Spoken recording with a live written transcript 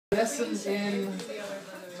Lessons in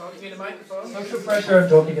talking in a microphone. social pressure and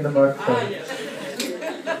talking in a microphone.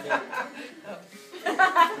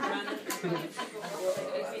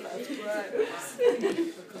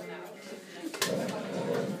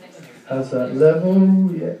 How's that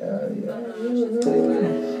level? Yeah.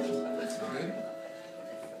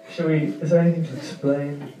 Should we? Is there anything to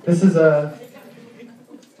explain? This is a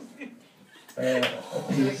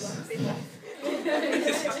piece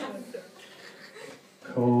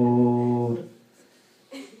called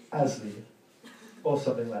Asli, or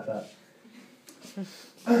something like that.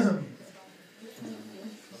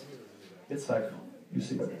 It's like, you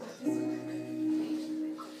see what it is.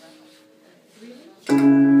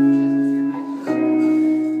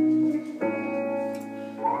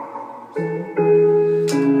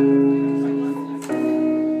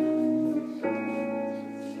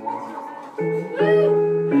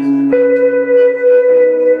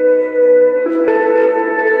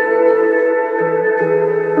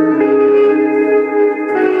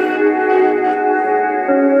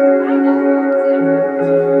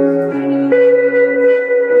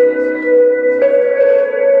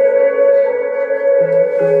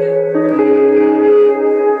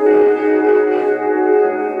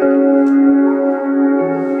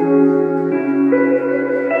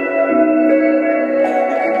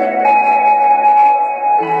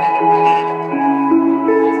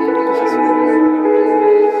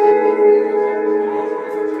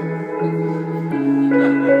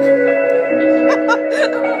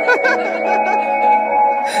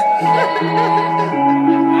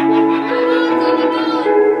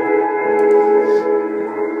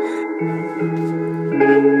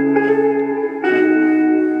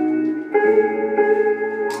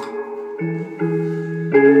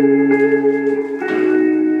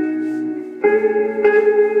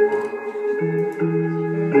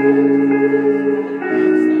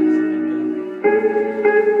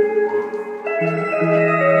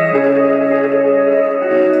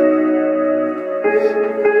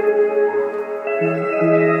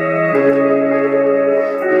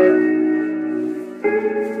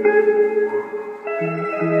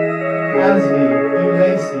 Asli,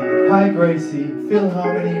 lacy, gracey,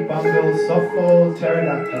 Philharmony, bungle, softfall,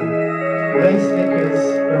 pterodactyl, lace knickers,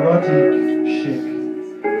 erotique, chic,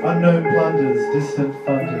 unknown plunders, distant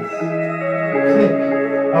funders. Click,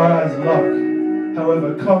 our eyes lock, however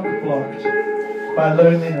cockblocked by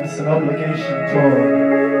loneliness and obligation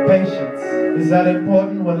torn. Patience, is that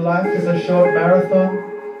important when life is a short marathon?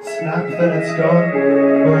 Snap, then it's gone,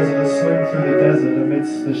 or is it a swim through the desert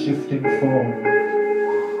amidst the shifting form?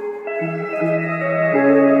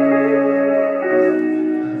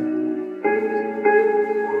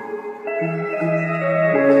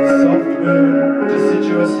 Soft moon,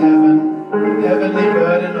 deciduous heaven, heavenly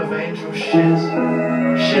burden of angel shit.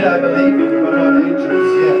 Shit I believe in, but not angels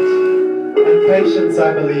yet. And patience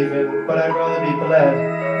I believe in, but I'd rather be bled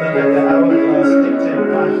than let the hourglass dictate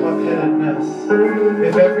my hotheadedness.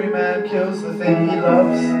 If every man kills the thing he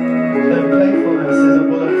loves, then playfulness is a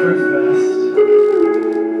bulletproof vest.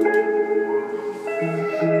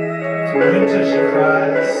 Winter she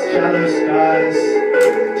cries, shallow skies,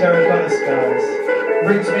 terracotta skies,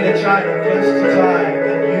 brings me to China close to time,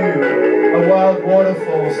 and you, a wild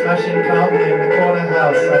waterfall smashing calmly in the corner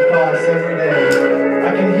house I pass every day.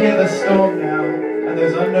 I can hear the storm now, and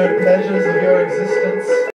those unknown pleasures of your existence.